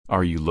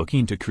Are you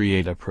looking to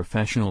create a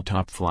professional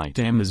top-flight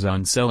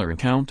Amazon seller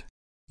account?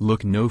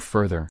 Look no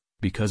further,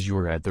 because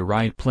you're at the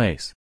right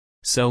place.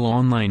 Sell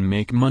Online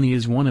Make Money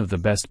is one of the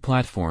best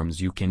platforms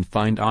you can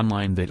find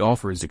online that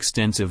offers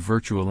extensive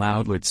virtual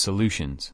outlet solutions.